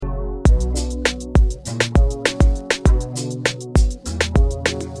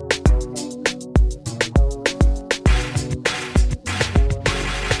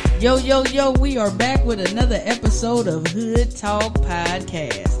Yo, yo, yo, we are back with another episode of Hood Talk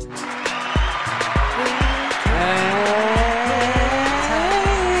Podcast.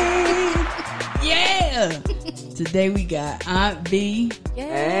 Yeah! Today we got Aunt B.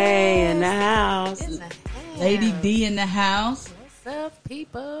 Hey, in the house. Lady D in the house. What's up,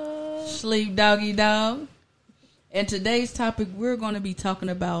 people? Sleep Doggy Dog. And today's topic, we're going to be talking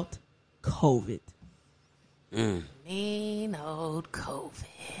about COVID. Mean old COVID.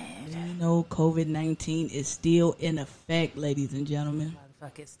 You know, COVID-19 is still in effect, ladies and gentlemen.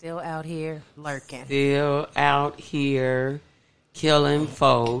 Motherfucker, still out here lurking. Still out here killing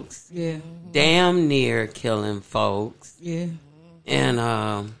folks. Yeah. Damn near killing folks. Yeah.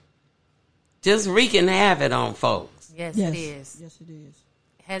 And just wreaking havoc on folks. Yes, Yes. it is. Yes, it is.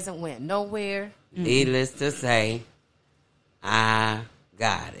 Hasn't went nowhere. Needless to say, I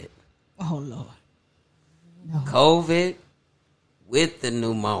got it. Oh, Lord. COVID with the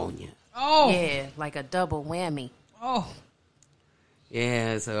pneumonia. Oh. Yeah, like a double whammy. Oh.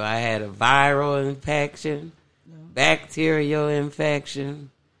 Yeah, so I had a viral infection, bacterial infection,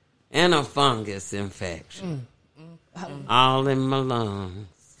 and a fungus infection. All in my lungs.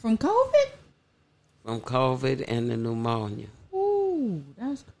 From COVID? From COVID and the pneumonia. Ooh,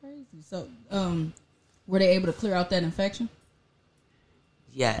 that's crazy. So, were they able to clear out that infection?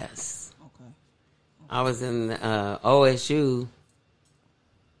 Yes. Okay. I was in OSU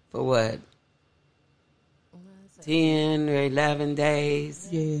for what? 10 or 11 days.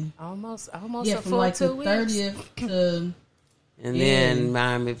 Yeah. Almost Yeah, a from full like the 2 weeks. 30th to... And Yeah. then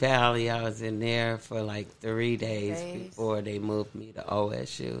Miami Valley, I was in there for like 3 days Days. before they moved me to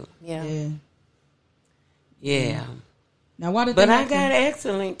OSU. Yeah. Yeah. Yeah. Now, why did But they I have got to,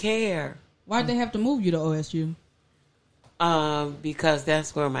 excellent care why did they have to move you to OSU? because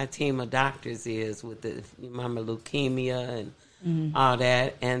that's where my team of doctors is with the mama leukemia and all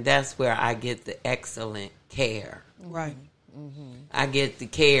that. And that's where I get the excellent care. Right. I get the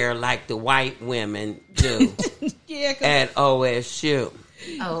care like the white women do Yeah, at OSU.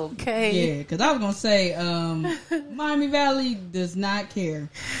 Okay. yeah, because I was going to say, Miami Valley does not care.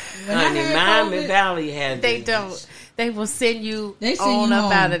 When I Honey, had Miami COVID, Valley had They the- don't. They will send you They send on you up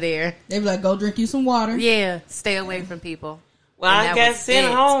home. out of there. they be like, go drink you some water. Yeah. Stay away from people. Well, And I that got was sent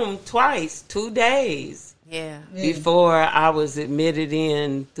it. home twice, 2 days Yeah. Yeah. before I was admitted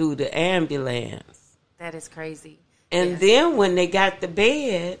in through the ambulance. That is crazy. And Yeah. then when they got the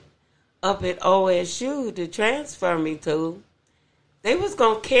bed up at OSU to transfer me to, they was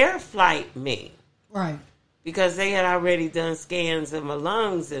going to care flight me Right. because they had already done scans of my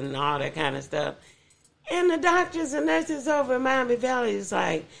lungs and all that kind of stuff. And the doctors and nurses over in Miami Valley is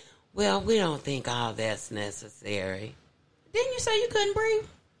like, well, we don't think all that's necessary. Didn't you say you couldn't breathe?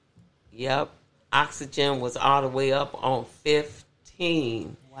 Yep. Oxygen was all the way up on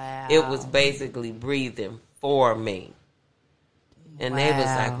 15. Wow. It was basically breathing for me. And they was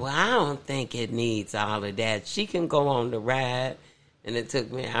Wow. like, well, I don't think it needs all of that. She can go on the ride. And it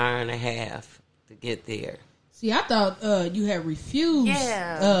took me an hour and a half to get there. See, I thought you had refused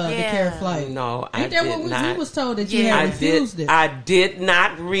Yeah, the yeah. care flight. No, I Ain't that did what not. we was told that you Yeah. had I refused did. it? I did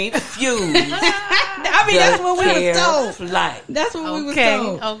not refuse I mean, that's what we care was told. flight. That's what we was Okay.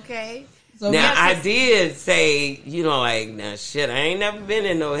 told. Okay. So Now, we- I did say, like, now, shit, I ain't never been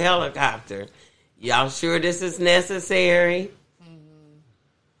in no helicopter. Y'all sure this is necessary?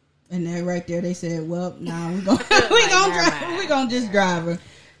 and then right there they said, "Well, nah, we gonna we gonna just drive her."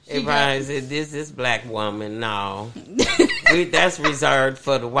 Everybody said, this is black woman. No. That's reserved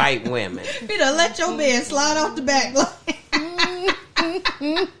for the white women. You know, let your bed slide off the back.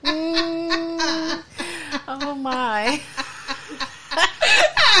 Oh my.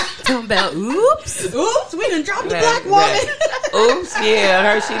 Talking about oops. Oops, we done dropped the black woman. Oops,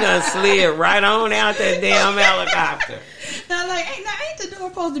 yeah, she done slid right on out that damn helicopter. Now, like, ain't the door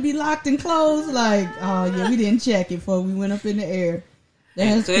supposed to be locked and closed? Like, oh yeah, we didn't check it before we went up in the air.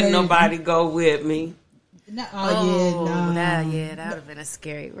 That's Couldn't crazy. nobody go with me. No, Oh, yeah, that would have been a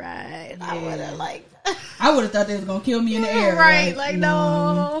scary ride. I would have liked. I would have thought they was gonna kill me in the air. Right, like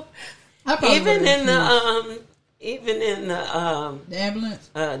no. I probably Even would've in refused. the ambulance.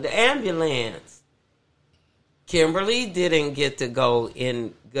 the ambulance, Kimberly didn't get to go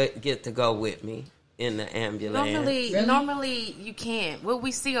with me in the ambulance. Really? Normally you can't. What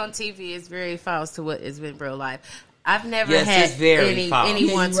we see on TV is very false to what has been real life. I've never Yes, had it's very false.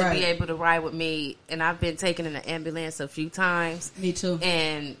 anyone Yeah, to you're be right. able to ride with me, and I've been taken in an ambulance a few times. Me too.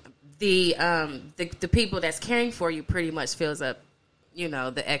 And the people that's caring for you pretty much fills up,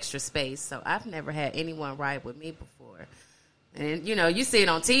 the extra space. So I've never had anyone ride with me before. And you see it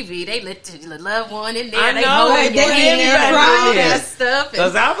on TV. They let the loved one in there. I They know, hold your they hand and all did. that stuff.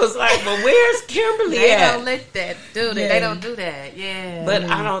 Because I was like, well, where's Kimberly They at? don't let that do that. Yeah. They don't do that. Yeah. But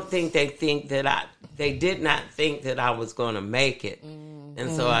I don't think they think that they did not think that I was going to make it.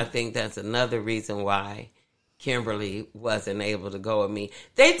 And so I think that's another reason why Kimberly wasn't able to go with me.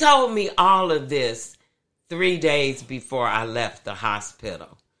 They told me all of this 3 days before I left the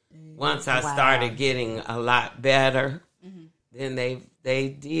hospital. Once I started getting a lot better, then they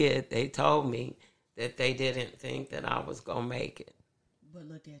told me that they didn't think that I was going to make it. But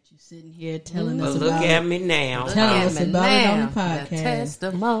look at you sitting here telling us But about look at me now. Telling us about it on the The podcast.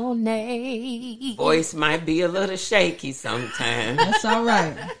 testimony. Voice might be a little shaky sometimes. That's all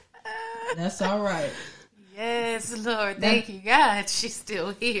right. That's all right. Yes, Lord. Thank you, God. She's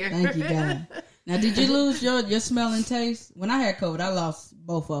still here. Thank you, God. Now, did you lose your smell and taste? When I had COVID, I lost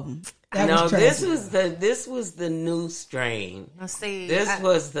both of them. That No, was this tragic. was the new strain. Let's see. This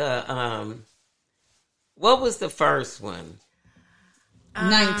was the what was the first one?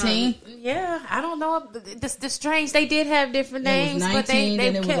 19. Yeah, I don't know. The strange. They did have different It names, was 19, but they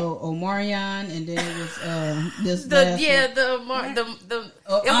then it kept was Omarion, and then it was this the last yeah one. the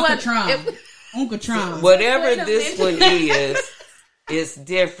Uncle Tron. Uncle Tron. Whatever Wait a this minute. one is, it's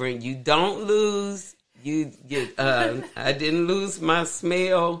different. You don't lose. You I didn't lose my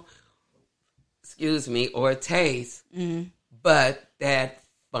smell. Excuse me, or taste, but that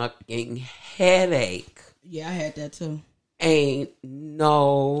fucking headache Yeah, I had that too. ain't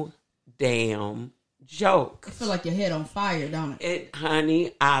no damn joke. I feel like your head on fire, don't it?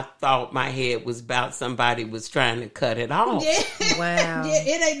 Honey, I thought my head was about somebody was trying to cut it off. Yeah. Wow. Yeah,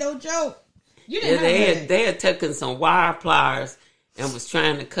 it ain't no joke. You Yeah, didn't have that. they had taken some wire pliers and was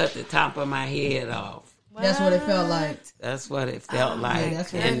trying to cut the top of my head off. That's what it felt like. That's what it felt like.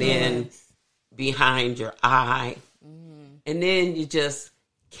 that's what And it felt then like. behind your eye. And then you just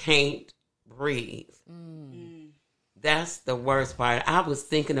can't breathe. That's the worst part. I was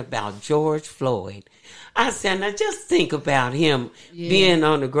thinking about George Floyd. I said, now just think about him being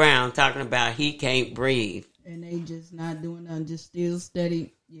on the ground talking about he can't breathe. And they just not doing nothing, just still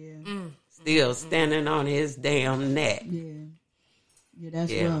steady. Yeah. Still standing on his damn neck. Yeah. Yeah,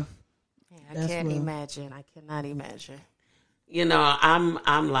 that's Yeah. rough. I That's can't rough. imagine. I cannot imagine. You know,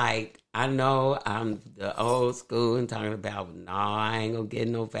 I'm like, I know I'm the old school and talking about, no, I ain't gonna get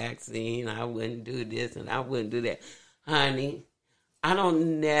no vaccine. I wouldn't do this and I wouldn't do that. Honey, I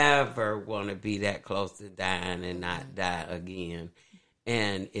don't never want to be that close to dying and not die again.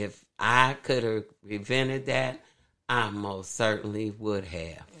 And if I could have prevented that, I most certainly would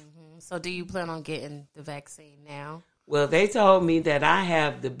have. So, do you plan on getting the vaccine now? Well, they told me that I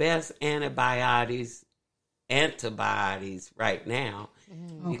have the best antibiotics right now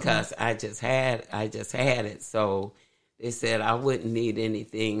because I just had it. So they said I wouldn't need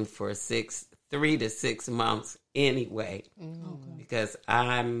anything for 3 to 6 months anyway, because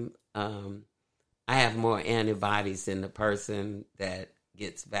I have more antibodies than the person that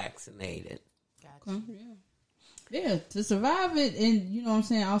gets vaccinated. Okay, yeah, to survive it, and you know what I'm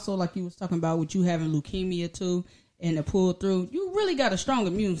saying. Also, like you was talking about with you having leukemia too, and to pull through, you really got a strong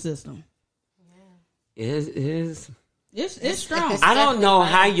immune system. It's It's strong. I don't know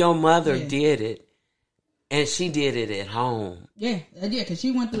how your mother Yeah. did it, and she did it at home. Yeah, because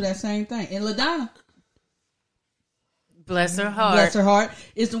she went through that same thing. And LaDonna, Bless her heart. bless her heart,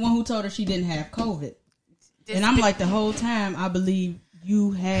 is the one who told her she didn't have COVID. And I'm like, the whole time, I believe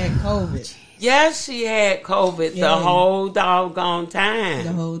you had COVID. Yes, she had COVID Yeah. the whole doggone time.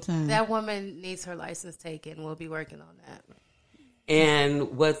 The whole time. That woman needs her license taken. We'll be working on that.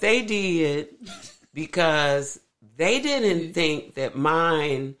 And what they did, because they didn't think that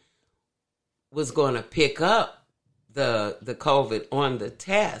mine was going to pick up the COVID on the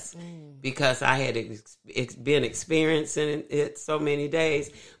test, because I had been experiencing it so many days.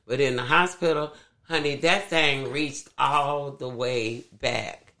 But in the hospital, honey, that thing reached all the way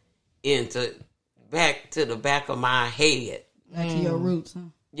back to the back of my head. Back to your roots, huh?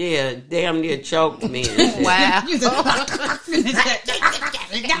 Yeah, damn near choked me. And shit. Wow. You got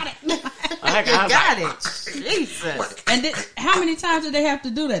it. I Got it. Jesus. And how many times did they have to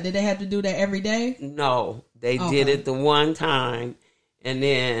do that? Did they have to do that every day? No, they Okay. did it the one time, and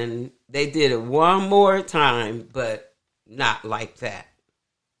then they did it one more time, but not like that.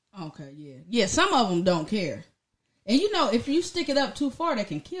 Okay, yeah. Yeah, some of them don't care. And you know, if you stick it up too far, they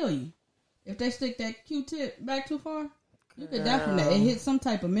can kill you. If they stick that Q-tip back too far, you could die from that. It hits some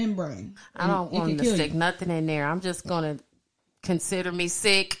type of membrane. I don't and it want can to kill stick you. nothing in there. I'm just going to consider me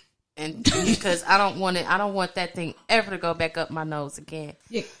sick and because I don't want that thing ever to go back up my nose again.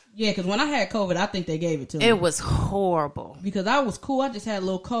 Yeah, because when I had COVID, I think they gave it to me. It was horrible. Because I was cool. I just had a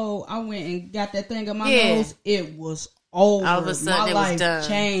little cold. I went and got that thing on my nose. It was over. All of a sudden, my it life was done.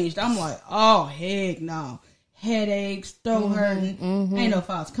 changed. I'm like, oh, heck no. Headaches, throat hurting. Ain't know if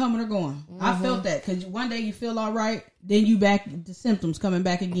I was coming or going. I felt that because one day you feel all right, then you back, the symptoms coming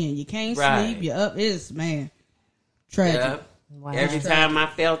back again. You can't sleep. You're up. It's, man, tragic. Yep. Wow. Every time I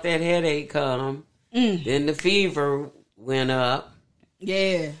felt that headache come, then the fever went up.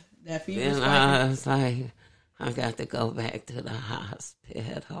 Yeah, that fever. Then I was like, I got to go back to the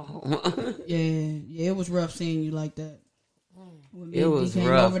hospital. yeah, it was rough seeing you like that. When It was came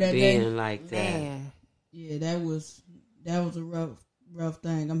rough over that being day. like that. Man. Yeah, that was a rough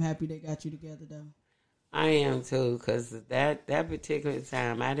thing. I'm happy they got you together though. I am too, because that particular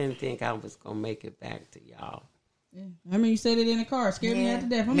time, I didn't think I was going to make it back to y'all. Yeah. I mean, you said it in the car, scared me Yeah, half to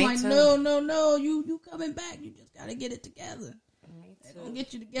death. I'm me like, too. no, you coming back. You just got to get it together. They don't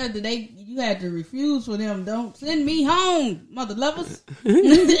get you together. You had to refuse for them. Don't send me home, mother lovers.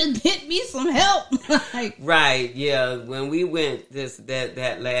 Get me some help. Like, Right, yeah. When we went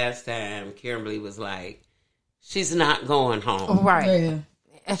that last time, Kimberly was like, she's not going home. Right.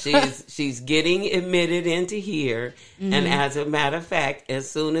 yeah. She's getting admitted into here, and as a matter of fact, as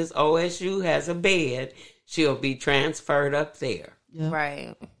soon as OSU has a bed, she'll be transferred up there. Yeah.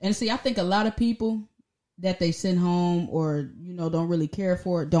 Right. And see, I think a lot of people that they send home or don't really care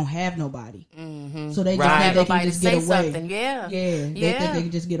for it don't have nobody. Mm-hmm. So they just Right. think they Nobody can just say get away. something. Yeah. Yeah, they think they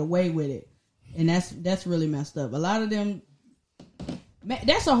can just get away with it, and that's really messed up. A lot of them,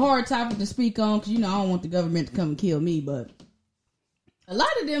 that's a hard topic to speak on because I don't want the government to come and kill me, but a lot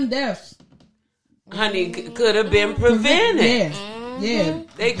of them deaths, Honey, could have been prevented. yeah,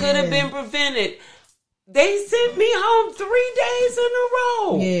 They could have been prevented. They sent me home 3 days in a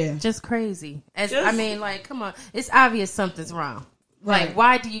row. yeah. Just crazy. Come on. It's obvious something's wrong. Right. Like,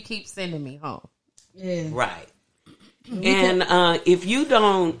 why do you keep sending me home? Yeah. Right. And if you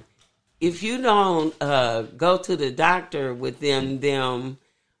don't go to the doctor within them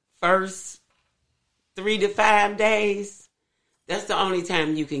first 3 to 5 days, that's the only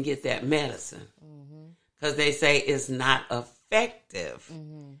time you can get that medicine. Because they say it's not effective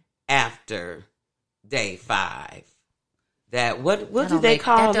after day 5. That what do they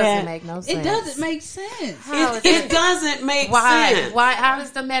call that? That doesn't make no sense. It doesn't make sense. It doesn't make Why? sense. Why? How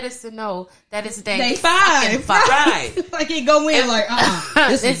does the medicine know that it's day Day fucking 5. Right. Like it go in like,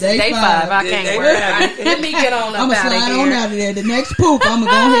 this is day 5. I Day can't work. five. Let me get on I'm up gonna out of slide on here. out of there. The next poop, I'm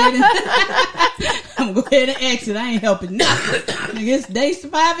gonna go ahead and exit. I ain't helping nothing. Nigga, it's day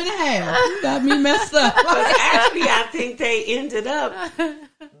 5.5. You got me messed up. But actually, I think they ended up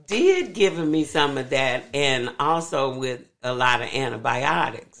did giving me some of that, and also with a lot of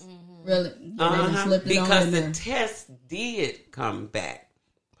antibiotics. Really? Yeah, they just slipped it on Because in the there. test did come back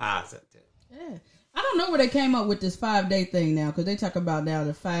positive. Yeah. I don't know where they came up with this 5-day thing now, because they talk about now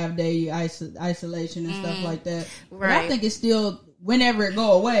the 5-day isolation and stuff like that. But I Right. think it's still whenever it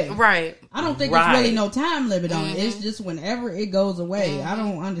go away. Right. I don't think Right. it's really no time limit on it. It's just whenever it goes away. I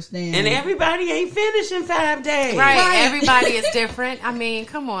don't understand. And everybody ain't finished in 5 days. Right. Everybody is different. I mean,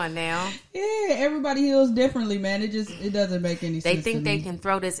 come on now. Yeah, everybody heals differently, man. It doesn't make any They sense. think to they me. can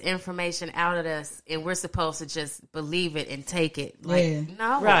throw this information out at us, and we're supposed to just believe it and take it. Like, Yeah.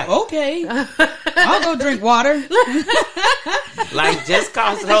 no. Right. Okay, I'll go drink water. Like, just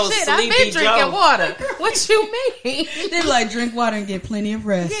cause those Shit, I've sleepy been drinking Joe. water. What you mean? They be like, drink water and get plenty of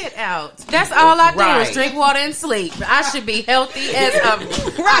rest. Get out. That's all I do Right. is drink water and sleep. I should be healthy as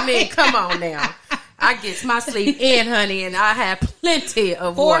a... I mean, come on now. I get my sleep in, honey, and I have plenty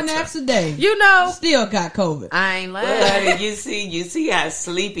of 4 water. naps a day. You know, Still got COVID. I ain't lying. Well, you see how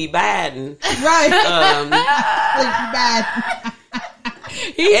sleepy Biden. Right. Um, Bad.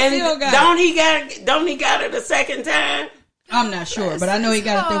 He and still got don't he got it a second time? I'm not sure, but I know he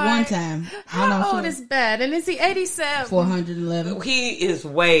got it there one time. I'm not How old sure. is bad? And is he 87? 411. He is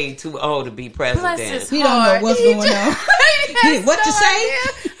way too old to be president. Bless his He don't know heart. what's He going on. He has What you no say? idea.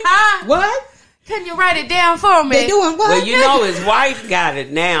 Huh? What? Can you write it down for me? They doing what? Well, you know his wife got it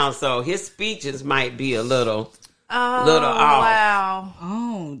now, so his speeches might be a little Oh, off. wow.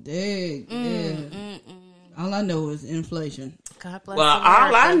 Oh, dang. Yeah. All I know is inflation. God bless Well,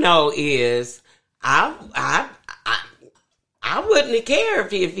 all I know is I wouldn't have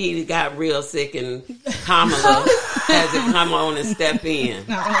cared if he got real sick and Kamala had to come on and step in.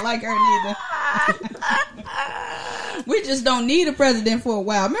 I don't like her neither. We just don't need a president for a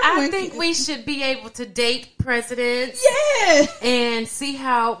while. Remember I when think we should be able to date presidents Yeah. and see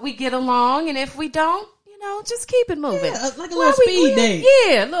how we get along. And if we don't, just keep it moving. Yeah, like a little speed date.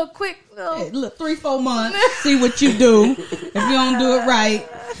 Yeah, a little quick. Look, 3-4 months. See what you do. If you don't do it right,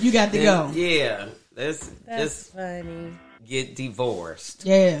 you got to go. Yeah, that's just funny. Get divorced.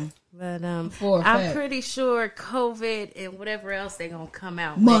 Yeah. But I'm pretty sure COVID and whatever else they're gonna come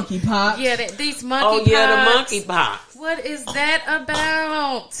out with. Monkeypox. Yeah, these monkeypox. Oh yeah, the monkeypox. What is that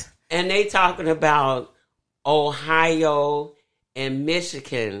about? And they talking about Ohio and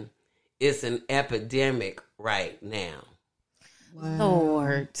Michigan is an epidemic right now. Wow.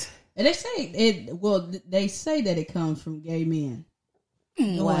 Lord. And they say it. Well, they say that it comes from gay men.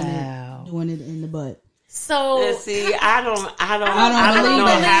 Doing it in the butt. So see, I don't know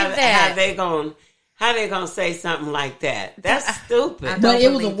how they gonna say something like that. That's stupid. But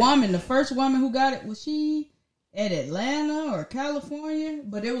it was a woman. The first woman who got it, was she at Atlanta or California?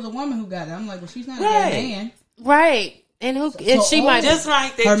 But it was a woman who got it. I'm like, well, she's not a gay man, right? And she might just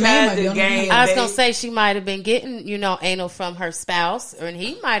like they tried to gain. I was gonna say she might have been getting, anal from her spouse, and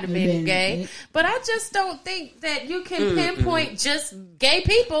he might have been gay. But I just don't think that you can pinpoint just gay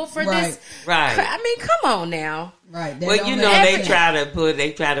people for this. Right. I mean, come on now. Right. Well, they try to put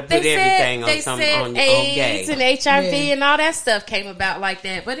everything on AIDS gay. and HIV and all that stuff came about like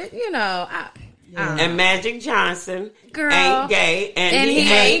that. But and Magic Johnson Girl, ain't gay, and he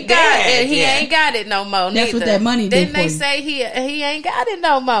ain't got it no more. That's what that money did. Didn't they say he ain't got it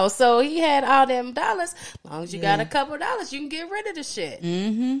no more? So he had all them dollars. As long as you got a couple dollars, you can get rid of the shit.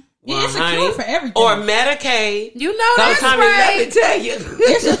 Mm-hmm. Well, it's a cure for everything. Or Medicaid. That's right. Let me tell you.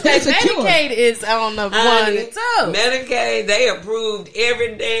 It's a Medicaid cure. is on the one and two. Medicaid, they approved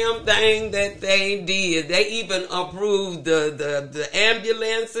every damn thing that they did. They even approved the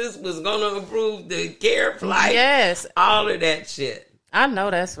ambulances, was going to approve the care flight. Yes. All of that shit. I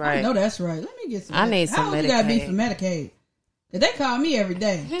know that's right. I know that's right. Let me get some. I need some Medicaid. How old you got to be for Medicaid? They call me every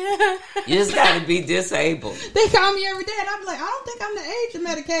day. You just got to be disabled. They call me every day, and I'm like, I don't think I'm the age of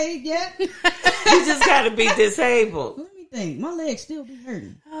Medicaid yet. You just got to be disabled. Let me think. My legs still be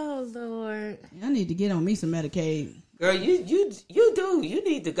hurting. Oh Lord! I need to get on me some Medicaid. Girl, you do. You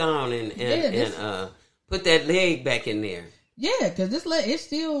need to go on and put that leg back in there. Yeah, because this leg it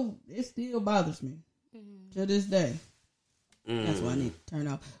still bothers me to this day. That's why I need to turn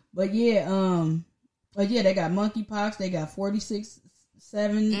off. But they got monkeypox. They got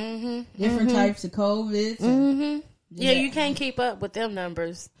 47 different types of COVID. Mm-hmm. Yeah, you can't keep up with them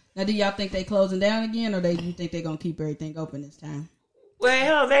numbers. Now, do y'all think they closing down again, or you think they're gonna keep everything open this time?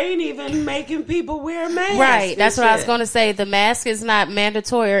 Well, they ain't even making people wear masks. Right, that's what I was gonna say. The mask is not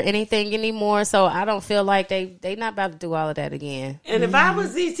mandatory or anything anymore, so I don't feel like they not about to do all of that again. And if I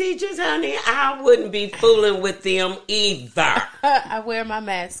was these teachers, honey, I wouldn't be fooling with them either. I wear my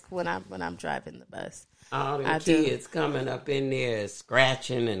mask when I'm driving the bus. All the kids coming up in there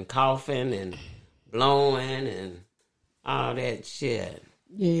scratching and coughing and blowing and all that shit.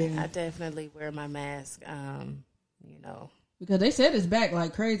 Yeah, I definitely wear my mask. Because they said it's back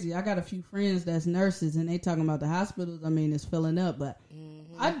like crazy. I got a few friends that's nurses, and they talking about the hospitals. I mean, it's filling up, but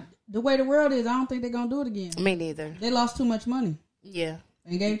the way the world is, I don't think they're gonna do it again. Me neither. They lost too much money. Yeah,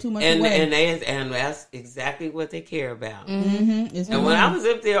 and gave too much away. And that's exactly what they care about. Mm-hmm. And when I was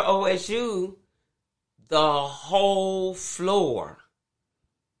up there at OSU, the whole floor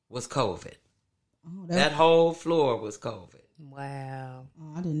was COVID. Oh, that whole floor was COVID. Wow.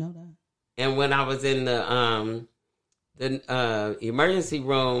 Oh, I didn't know that. And when I was in the emergency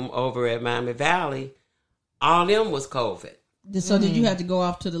room over at Miami Valley, all them was COVID. So did you have to go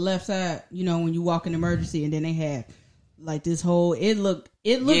off to the left side, when you walk in emergency, and then they had like this whole, it looked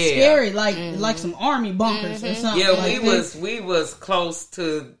scary, like some army bunkers or something. Yeah, like we was close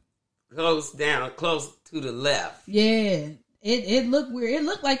to the left. Yeah. It looked weird. It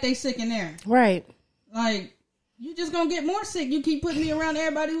looked like they sick in there. Right. Like, you just gonna get more sick. You keep putting me around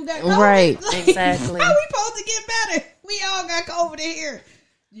everybody who got COVID. Right, like, exactly. How we supposed to get better? We all got COVID in here.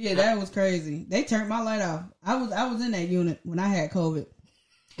 Yeah, that was crazy. They turned my light off. I was in that unit when I had COVID.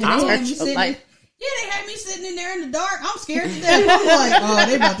 And they had me sitting they had me sitting in there in the dark. I'm scared to death. I'm like, oh,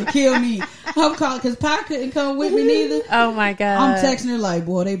 they about to kill me. I'm calling because Pi couldn't come with me neither. Oh my God. I'm texting her like,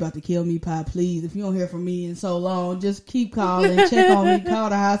 boy, they about to kill me, Pi. Please, if you don't hear from me in so long, just keep calling, check on me, call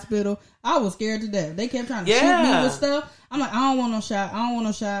the hospital. I was scared to death. They kept trying to shoot me with stuff. I'm like, I don't want no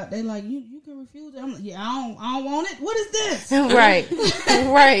shot. They like, you can refuse it. I'm like, yeah, I don't want it. What is this? Right.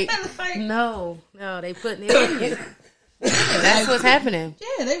 Like, no, they putting it in you. That's what's happening.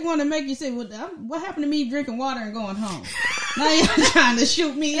 Yeah, they want to make you say, what happened to me drinking water and going home? Now you're trying to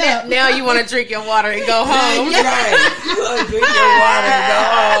shoot me up. Now you want to drink your water and go home. Right. You want to drink your water and go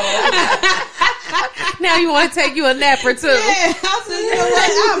home. Now you want to take you a nap or two. Yeah, I said, know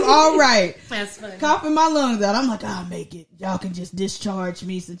what? I'm all right. That's funny. Coughing my lungs out. I'm like, I'll make it. Y'all can just discharge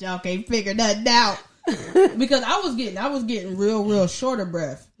me since y'all can't figure nothing out. Because I was getting real short of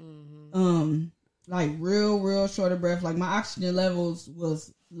breath. Like real short of breath. Like my oxygen levels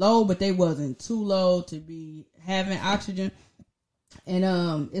was low, but they wasn't too low to be having oxygen.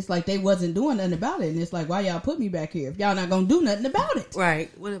 And it's like they wasn't doing nothing about it. And it's like, why y'all put me back here if y'all not gonna do nothing about it?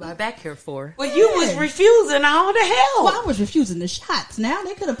 Right. What am I back here for? Well, you was refusing all the help. Well, I was refusing the shots. Now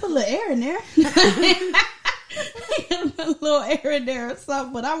they could have put a little air in there. A little air in there or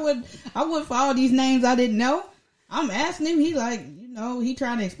something. But I would for all these names I didn't know. I'm asking him. He like, he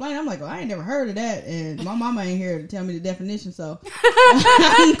trying to explain. I'm like, well, I ain't never heard of that, and my mama ain't here to tell me the definition. So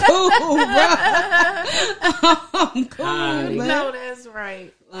I'm cool, bro. I'm cool, man. No, that's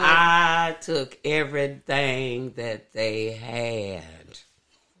right. I took everything that they had.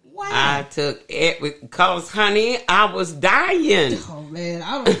 Wow. I took it because, honey, I was dying. Oh man,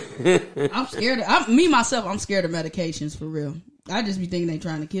 I'm scared. I'm scared of medications for real. I just be thinking they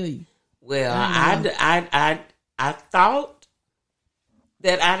trying to kill you. Well, I thought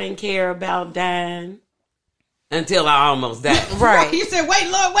that I didn't care about dying until I almost died. Right. You said,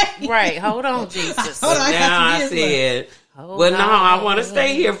 wait, Lord, wait. Right. Hold on, Jesus. Hold on, Now I said, well, no, I want to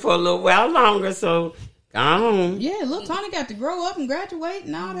stay here for a little while longer, so go on. Yeah, little Tony got to grow up and graduate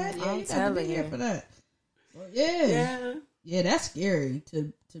and all that. Yeah, you got to be here for that. Well, yeah, that's scary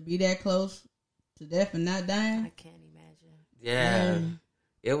to be that close to death and not dying. I can't imagine. Yeah.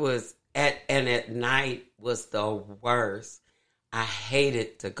 It was at night was the worst. I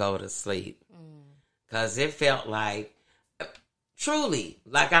hated to go to sleep because it felt like, truly,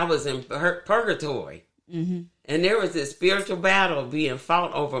 like I was in purgatory. Mm-hmm. And there was this spiritual battle being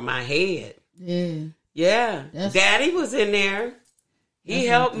fought over my head. Yeah. Daddy was in there. He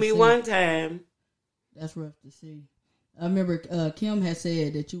helped me one time. That's rough to see. I remember Kim had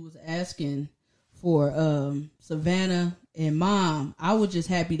said that you was asking for Savannah and Mom. I was just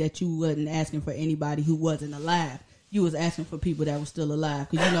happy that you wasn't asking for anybody who wasn't alive. You was asking for people that were still alive.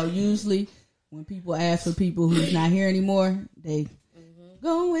 Because, usually when people ask for people who's not here anymore, they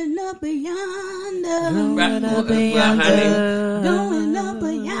going up yonder, going up yonder, going up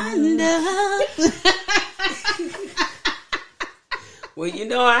yonder.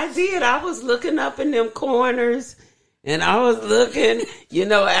 Well, I did. I was looking up in them corners. And I was looking,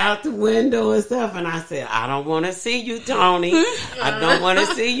 out the window and stuff. And I said, I don't want to see you, Tony. I don't want to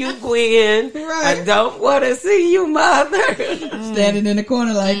see you, Gwen. Right. I don't want to see you, Mother. Standing in the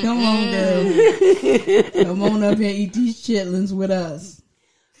corner like, come on, girl. Come on up here and eat these chitlins with us.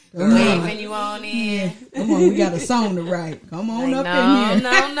 Waving you on in. Come on, we got a song to write. Come on up in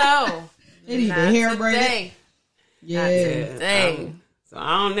here. No. They need the hair braided. Yeah. So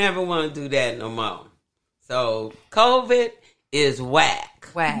I don't never want to do that no more. So, COVID is whack.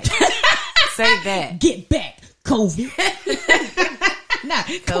 Whack. Say that. Get back, COVID. Nah,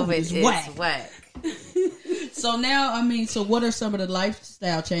 COVID is whack. So now, so what are some of the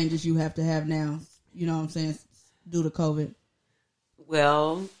lifestyle changes you have to have now? You know what I'm saying? Due to COVID.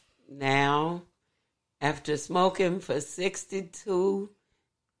 Well, now, after smoking for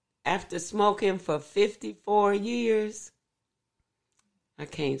 54 years, I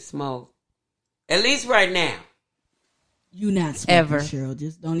can't smoke. At least right now. You not smoking, ever. Cheryl.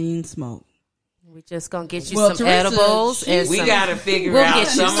 Just don't even smoke. We're just going to get you some edibles. We got to figure out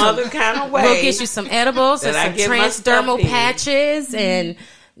some other kind of way. We'll get you some edibles and some transdermal patches. And,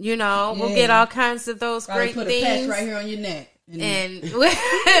 we'll get all kinds of those great put things. A patch right here on your neck. And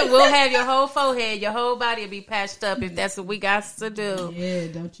we'll have your whole forehead, your whole body will be patched up if that's what we got to do. Yeah,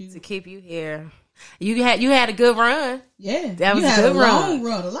 don't you? To keep you here. You had a good run. Yeah. That was a good long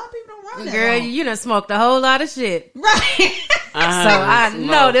run. A lot of people don't run that Girl, long. you done smoked a whole lot of shit. Right. So I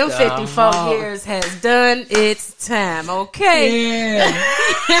know them 54 years has done its time, okay? Yeah.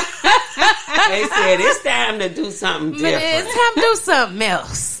 They said it's time to do something different. It's time to do something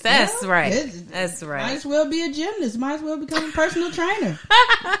else. That's right. That's right. Might as well be a gymnast. Might as well become a personal trainer.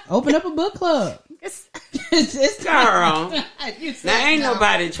 Open up a book club. It's girl. Now ain't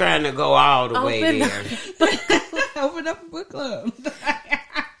nobody trying to go all the way there. Open up a book club.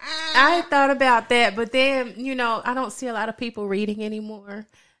 I thought about that, but then, I don't see a lot of people reading anymore,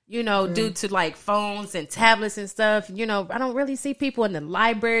 due to like phones and tablets and stuff. I don't really see people in the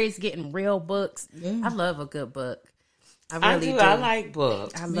libraries getting real books. Yeah. I love a good book. I really do. I like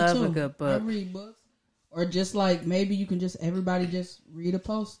books. I love a good book. I read books. Or just like maybe you can everybody just read a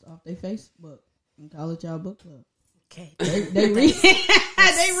post off their Facebook and call it y'all book club. Okay. They read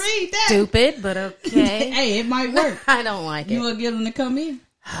they read that. Stupid, but okay. Hey, it might work. I don't like it. You will get them to come in.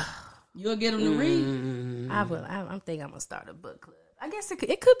 You'll get them to read. I will. I think I'm gonna start a book club. I guess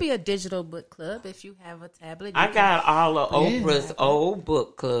it could be a digital book club if you have a tablet. I got all of Oprah's old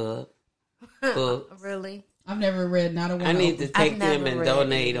book club books. Really? I've never read not a one. I need to take them and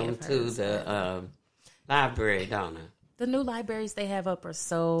donate any them of to hers. the library, don't I? The new libraries they have up are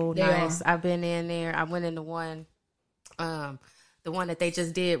so nice. I've been in there. I went into one, the one that they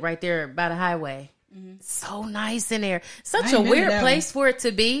just did right there by the highway. So nice in there. Such a weird place for it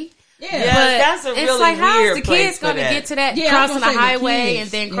to be. Yeah, but that's a really it's like, how weird is the kids going to get to that crossing the highway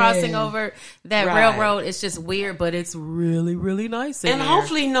and then crossing over that railroad? It's just weird, but it's really, really nice in and there.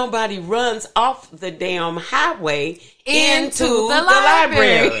 hopefully nobody runs off the damn highway into the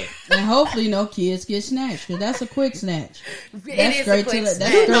library. And hopefully no kids get snatched, because that's a quick snatch. That's straight to the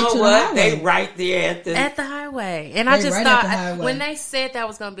highway. You know what? They right there at the highway. And I just thought, when they said that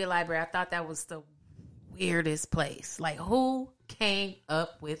was going to be a library, I thought that was the weirdest place. Like, who came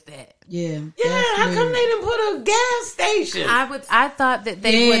up with that? Yeah. How come they didn't put a gas station? I thought that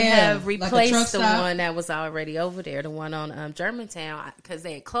they would have like replaced the one that was already over there, the one on Germantown, because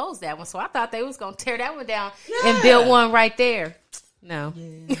they had closed that one. So I thought they was going to tear that one down and build one right there. No.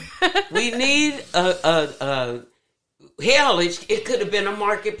 Yeah. We need a hell, it could have been a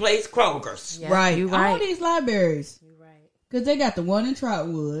marketplace Kroger's. Yeah, right. You right. All these libraries. You're right. Because they got the one in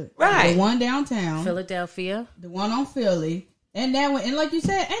Trotwood. Right. The one downtown. Philadelphia. The one on Philly. And that one, and like you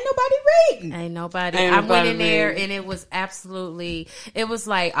said, ain't nobody reading. Ain't nobody. I went in there and it was absolutely, it was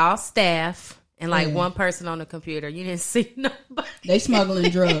like all staff and like one person on the computer. You didn't see nobody. They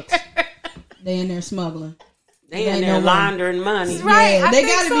smuggling drugs. They in there smuggling. They in there laundering money. Right. Yeah, they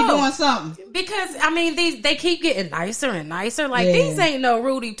got to be doing something. Because, I mean, they keep getting nicer and nicer. Like, these ain't no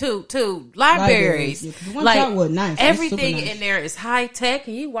Rudy Toot libraries. Yeah, like, nice. everything nice. in there is high tech.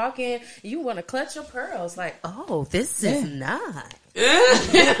 And you walk in, you want to clutch your pearls. Like, oh, this is not.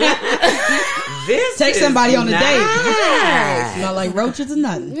 This Take somebody on a nice. date. Smell like roaches or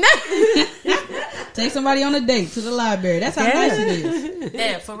nothing. Take somebody on a date to the library. That's how nice it is.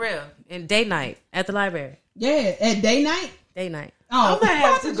 Yeah, for real. And day night at the library. Yeah, at day night. Day night. Oh, I might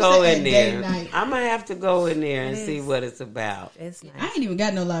have to go in there. Night. I might have to go in there and see what it's about. It's nice. I ain't even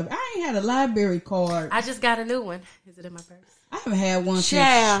got no library. I ain't had a library card. I just got a new one. Is it in my purse? I haven't had one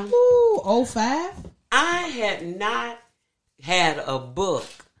Child. since 05. I had not had a book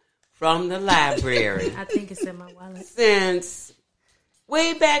from the library I think it's in my wallet. since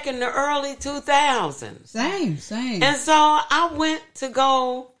way back in the early 2000s. Same. And so I went to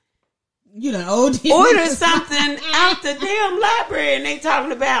go You done OD. order something out the damn library, and they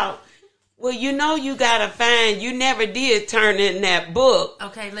talking about, well, you know, you gotta find, you never did turn in that book.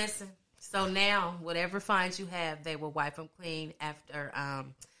 Okay, listen. So now, whatever fines you have, they will wipe them clean after,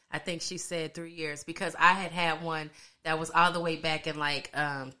 I think she said 3 years, because I had one that was all the way back in like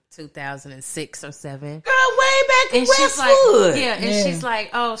 2006 or 7. Girl, way back in And she's Westwood. like, and she's like,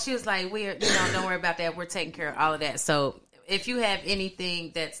 oh, she was like, we're, don't worry about that. We're taking care of all of that. So if you have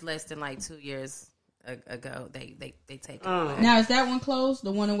anything that's less than like 2 years ago, they take it away. Now, is that one closed?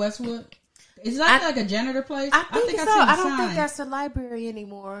 The one in Westwood? Is that like a janitor place? I think so. I've seen I the don't think sign. that's a library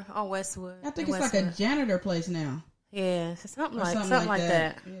anymore on Westwood. I think it's like a janitor place now. Yeah, something Or like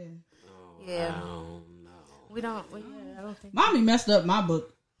that. Yeah. We don't. I don't think. Mommy messed up my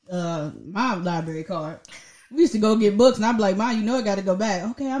book, my library card. We used to go get books, and I'd be like, "Mom, you know I got to go back."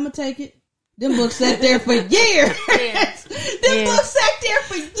 Okay, I'm gonna take it. Them books sat there for years. Them books sat there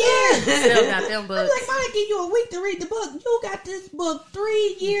for years. Still got them books. I'm like, Mom, I give you a week to read the book. You got this book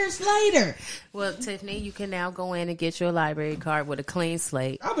 3 years later. Well, Tiffany, you can now go in and get your library card with a clean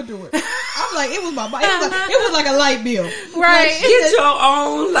slate. I'm gonna do it. I'm like, it was like a light bill. Right. Like, Get your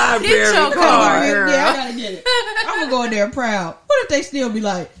own library Get your card. girl. Yeah, I gotta get it. I'm gonna go in there proud. What if they still be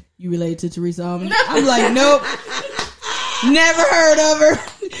like, you related to Teresa Almond? I'm like, nope. Never heard of her.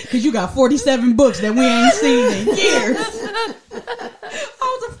 Because you got 47 books that we ain't seen in years. I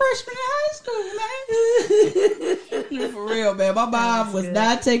was a freshman in high school, man. For real, man. My mom was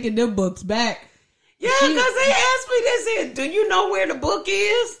not taking them books back. Yeah, because they asked me, they said, do you know where the book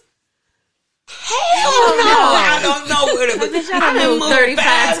is? Hell no. I don't know where the book is. I done moved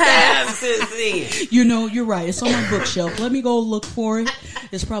 35 times since then. You know, you're right. It's on my bookshelf. Let me go look for it.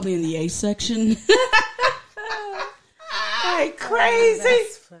 It's probably in the A section. Like crazy.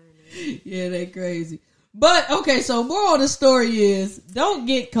 That's funny. Yeah, they crazy. But, okay, so moral of the story is, don't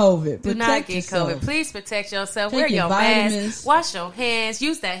get COVID. Do not get yourself. COVID. Please protect yourself. Take Wear your your vitamins. mask. Wash your hands.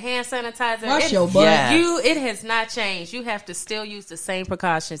 Use that hand sanitizer. Wash your butt. Yes. It has not changed. You have to still use the same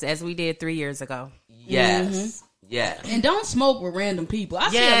precautions as we did 3 years ago. Yes. Yes. And don't smoke with random people. I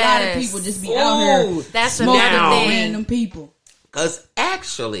see a lot of people just be out here That's smoking another with thing. random people. Because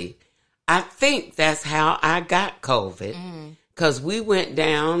actually, I think that's how I got COVID. because we went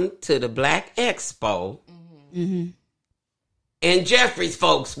down to the Black Expo, and Jeffrey's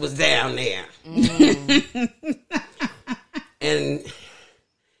folks was down there. And,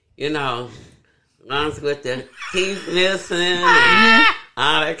 you know, runs with the teeth missing and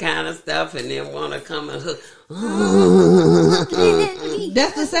all that kind of stuff, and then want to come and hook.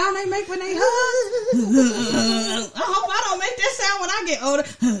 That's the sound they make when they hug. I hope I don't make that sound when I get older.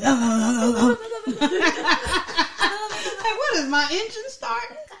 Hey, what is my engine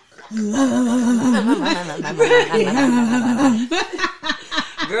starting?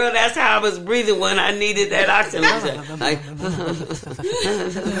 Girl, that's how I was breathing when I needed that oxygen. Like,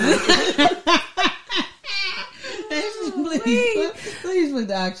 please put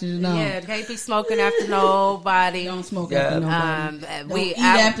the oxygen on. Yeah, can't be smoking after nobody. Don't smoke after nobody. Don't eat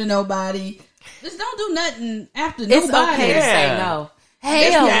after nobody. Just don't do nothing after It's nobody. okay to say no.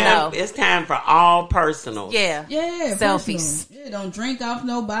 Hell no. It's time for all personal. Yeah. Yeah, Selfies. Yeah, don't drink off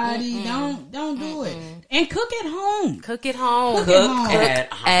nobody. Don't do it. And cook at home. Cook at home. Cook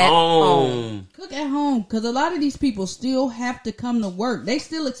at home. Cook at home, because a lot of these people still have to come to work. They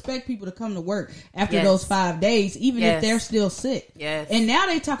still expect people to come to work after those 5 days, even if they're still sick. Yes. And now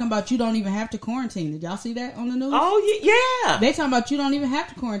they talking about you don't even have to quarantine. Did y'all see that on the news? Oh, yeah. They talking about you don't even have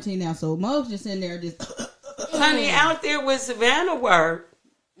to quarantine now. So Muggs just in there just... Honey, out there with Savannah work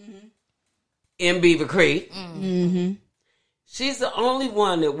in Beaver Creek, she's the only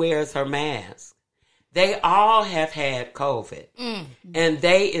one that wears her mask. They all have had COVID, and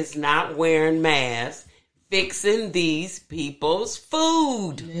they is not wearing masks, fixing these people's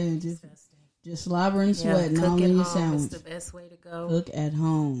food. Yeah, just slobber and sweat. Cook All at in your home sandwich. is the best way to go. Cook at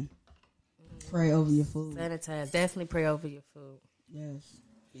home. Pray over your food. Sanitize. Definitely pray over your food. Yes.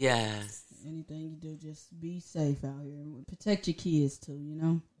 Yes. Anything you do, just be safe out here. Protect your kids too, you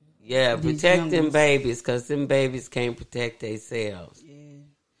know? Yeah, These protect young them ones. babies, because them babies can't protect themselves. Yeah.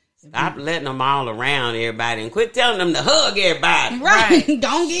 Stop letting them all around everybody and quit telling them to hug everybody. Right.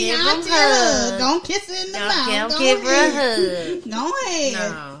 Don't get Give y'all them to hugs. hug. Don't kiss her in the mouth. Don't Go give her a ahead. hug. Go ahead.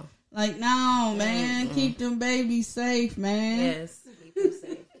 No. Like, no, man. Keep them babies safe, man. Yes. Keep them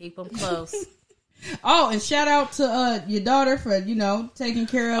safe. Keep them close. Oh, and shout out to your daughter for, taking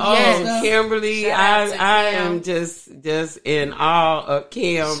care of Oh, and stuff. Kimberly, Shout out to I Kim. am just in awe of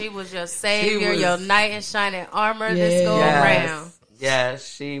Kim. She was your savior, was- your knight in shining armor this go around. Yes,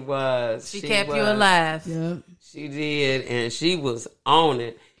 she was. She kept was. you alive. Yep. She did, and she was on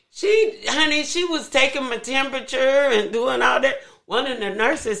it. She was taking my temperature and doing all that. One of the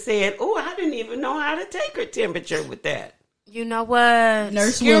nurses said, "Oh, I didn't even know how to take her temperature with that." You know what?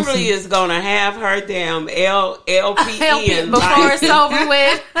 Nurse Kimberly Wilson. is gonna have her damn LPN before it's over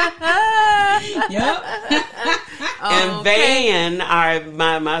with. Yep. And Van,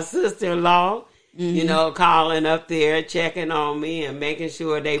 my sister-in-law, calling up there, checking on me and making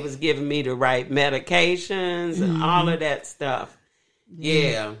sure they was giving me the right medications and all of that stuff.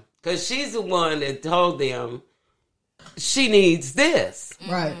 Yeah, because she's the one that told them she needs this.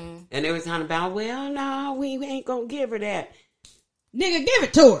 Right. And they were talking about, well, no, we ain't gonna give her that. Nigga, give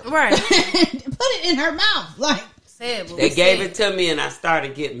it to her. Right. Put it in her mouth. Like, They gave it to me and I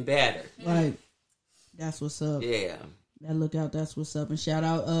started getting better. right. That's what's up. Yeah. That lookout, that's what's up. And shout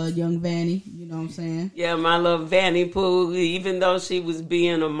out young Vanny. You know what I'm saying? Yeah, my little Vanny Pooh, even though she was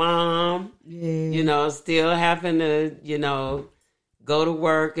being a mom, Yeah. still having to, go to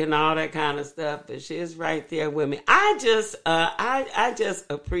work and all that kind of stuff, but she's right there with me. I just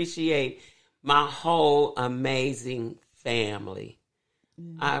appreciate my whole amazing family.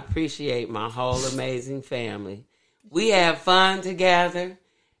 I appreciate my whole amazing family. We have fun together,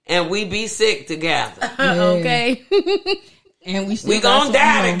 and we be sick together. Okay. And we still We got gonna some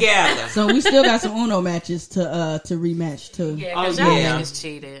die Uno. together. So we still got some Uno matches to rematch too. Yeah, because Oh, y'all yeah. niggas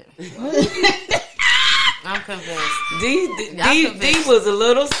cheated. I'm convinced. D was a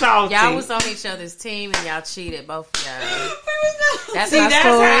little salty. Y'all was on each other's team and y'all cheated, both of y'all. That's See, my that's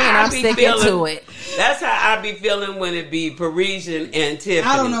story, how and I I'm be sticking feeling. to it. That's how I be feeling when it be Parisian and Tiffany.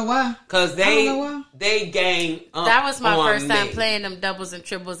 I don't know why. Cause I don't know why. they gang up. That was my on first time me. playing them doubles and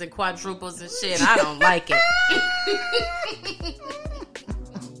triples and quadruples and shit. I don't like it.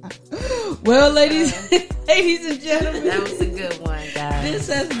 Well, ladies and gentlemen, That was a good one, guys. this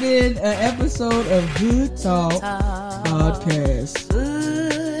has been an episode of Hood Talk Podcast.